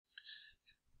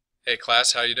Hey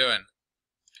class, how you doing?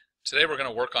 Today we're going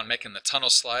to work on making the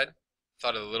tunnel slide.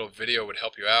 Thought a little video would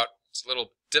help you out. It's a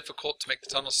little difficult to make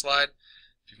the tunnel slide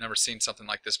if you've never seen something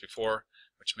like this before,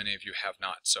 which many of you have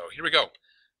not. So here we go.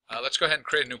 Let's go ahead and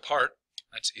create a new part.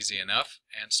 That's easy enough.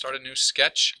 And start a new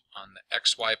sketch on the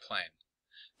XY plane.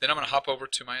 Then I'm going to hop over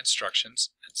to my instructions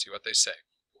and see what they say.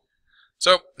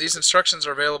 So these instructions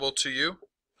are available to you.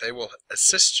 They will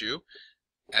assist you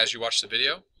as you watch the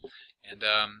video. And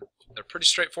they're pretty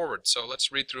straightforward, so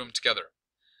let's read through them together.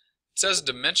 It says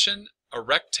dimension a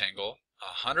rectangle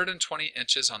 120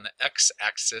 inches on the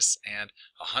x-axis and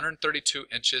 132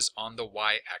 inches on the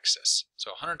y-axis.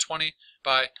 So 120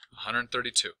 by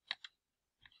 132.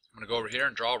 I'm going to go over here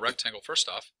and draw a rectangle first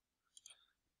off.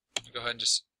 Go ahead and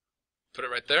just put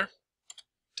it right there.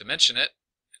 Dimension it.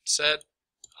 It said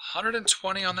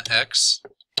 120 on the x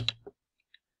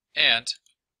and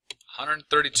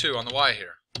 132 on the y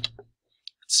here.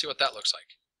 Let's see what that looks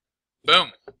like.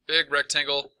 Boom! Big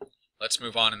rectangle. Let's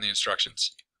move on in the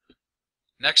instructions.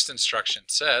 Next instruction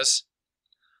says,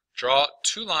 draw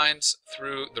two lines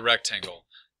through the rectangle.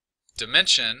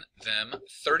 Dimension them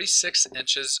 36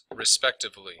 inches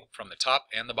respectively from the top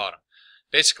and the bottom.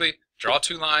 Basically, draw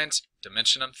two lines,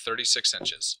 dimension them 36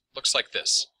 inches. Looks like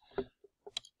this.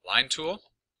 Line tool.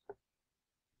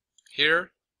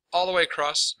 Here, all the way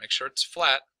across, make sure it's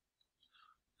flat.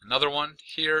 Another one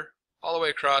here, all the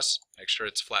way across, make sure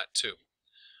it's flat too.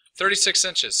 36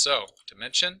 inches, so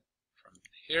dimension from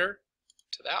here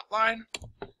to that line,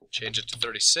 change it to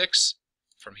 36.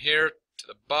 From here to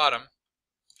the bottom,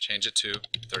 change it to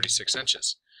 36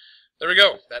 inches. There we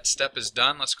go. That step is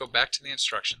done. Let's go back to the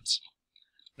instructions.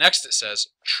 Next it says,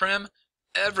 trim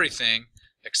everything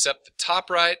except the top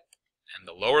right and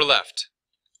the lower left.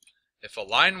 If a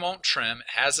line won't trim,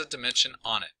 it has a dimension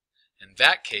on it. In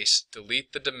that case,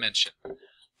 delete the dimension.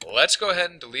 Let's go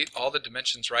ahead and delete all the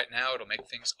dimensions right now. It'll make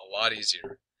things a lot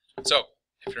easier. So,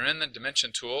 if you're in the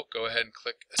dimension tool, go ahead and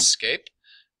click escape.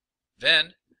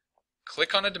 Then,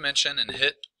 click on a dimension and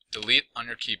hit delete on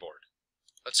your keyboard.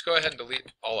 Let's go ahead and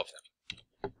delete all of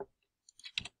them.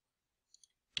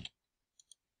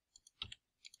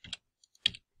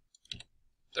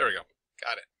 There we go.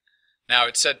 Got it. Now,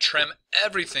 it said trim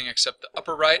everything except the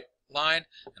upper right line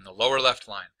and the lower left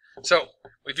line. So,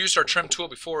 we've used our trim tool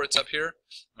before. It's up here.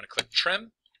 I'm going to click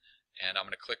trim, and I'm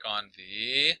going to click on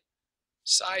the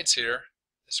sides here.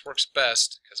 This works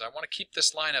best because I want to keep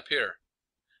this line up here.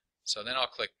 So then I'll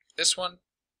click this one,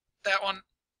 that one,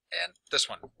 and this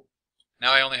one.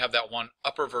 Now I only have that one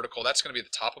upper vertical. That's going to be the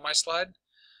top of my slide.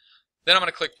 Then I'm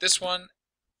going to click this one,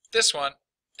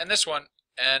 and this one,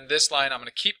 and this line I'm going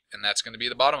to keep, and that's going to be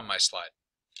the bottom of my slide.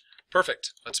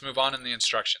 Perfect. Let's move on in the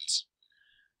instructions.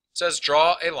 It says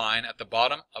draw a line at the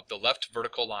bottom of the left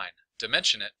vertical line.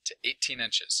 Dimension it to 18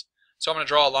 inches. So I'm going to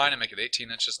draw a line and make it 18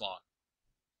 inches long.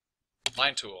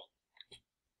 Line tool.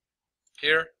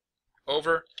 Here,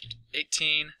 over,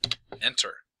 18,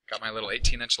 enter. Got my little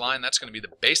 18-inch line. That's going to be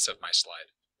the base of my slide.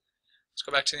 Let's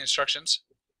go back to the instructions.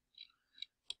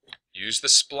 Use the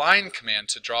spline command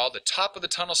to draw the top of the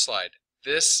tunnel slide.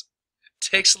 This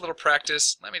takes a little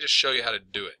practice. Let me just show you how to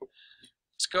do it.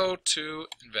 Let's go to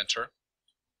Inventor.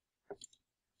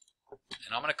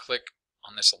 And I'm going to click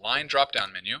on this line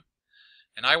drop-down menu,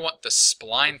 and I want the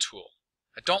spline tool.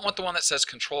 I don't want the one that says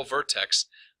control vertex.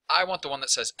 I want the one that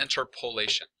says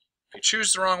interpolation. If you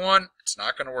choose the wrong one, it's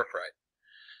not going to work right.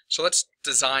 So let's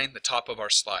design the top of our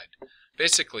slide.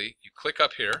 Basically, you click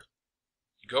up here,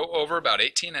 you go over about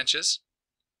 18 inches,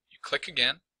 you click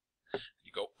again,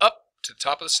 you go up to the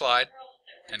top of the slide,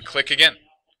 and click again.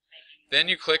 Then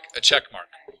you click a check mark.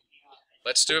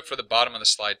 Let's do it for the bottom of the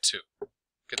slide too.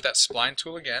 Get that spline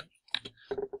tool again,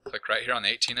 click right here on the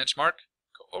 18-inch mark,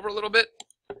 go over a little bit,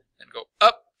 and go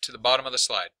up to the bottom of the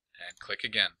slide, and click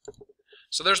again.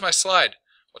 So there's my slide.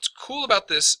 What's cool about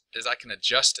this is I can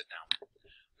adjust it now.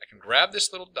 I can grab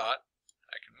this little dot,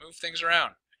 I can move things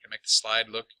around. I can make the slide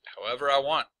look however I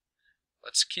want.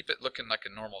 Let's keep it looking like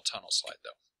a normal tunnel slide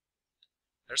though.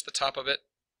 There's the top of it,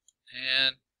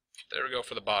 and there we go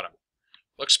for the bottom.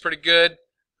 Looks pretty good.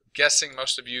 I'm guessing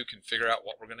most of you can figure out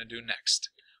what we're going to do next.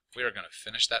 We are going to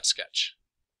finish that sketch.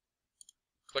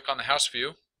 Click on the house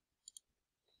view,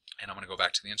 and I'm going to go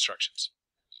back to the instructions.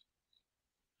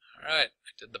 Alright,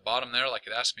 I did the bottom there like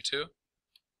it asked me to.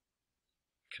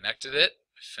 Connected it,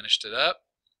 I finished it up.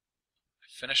 I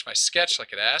finished my sketch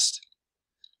like it asked.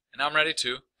 And now I'm ready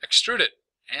to extrude it.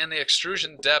 And the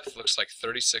extrusion depth looks like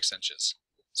 36 inches.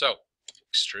 So,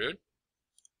 extrude,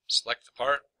 select the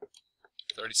part,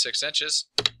 36 inches.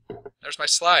 There's my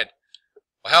slide.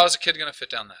 Well, how is a kid going to fit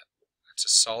down that? It's a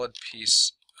solid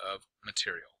piece of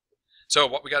material. So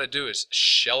what we got to do is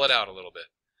shell it out a little bit.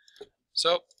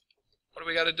 So what do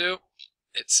we got to do?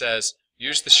 It says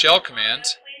use the shell command.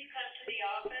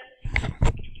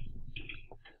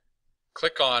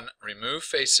 Click on remove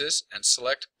faces and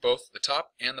select both the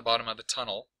top and the bottom of the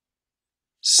tunnel.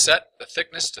 Set the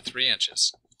thickness to 3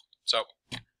 inches. So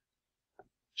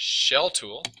shell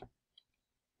tool.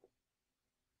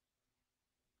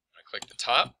 I click the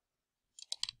top,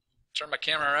 turn my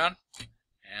camera around,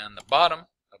 and the bottom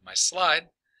of my slide.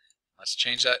 Let's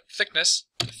change that thickness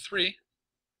to 3.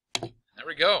 And there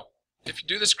we go. If you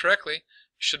do this correctly,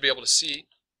 you should be able to see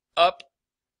up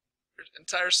your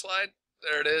entire slide.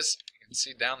 There it is. You can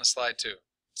see down the slide too.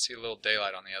 See a little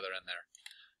daylight on the other end there.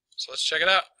 So let's check it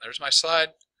out. There's my slide.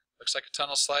 Looks like a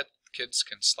tunnel slide. Kids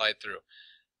can slide through.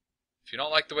 If you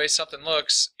don't like the way something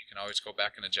looks, you can always go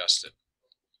back and adjust it.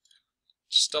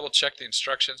 Just double check the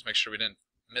instructions, make sure we didn't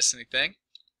miss anything.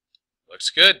 Looks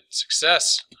good.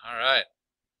 Success. Alright.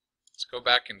 Let's go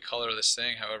back and color this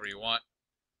thing however you want.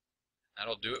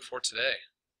 That'll do it for today.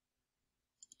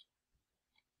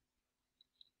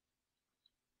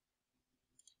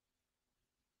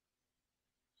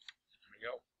 There we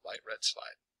go. Light red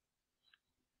slide.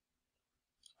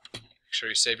 Make sure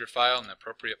you save your file in the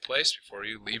appropriate place before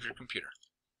you leave your computer.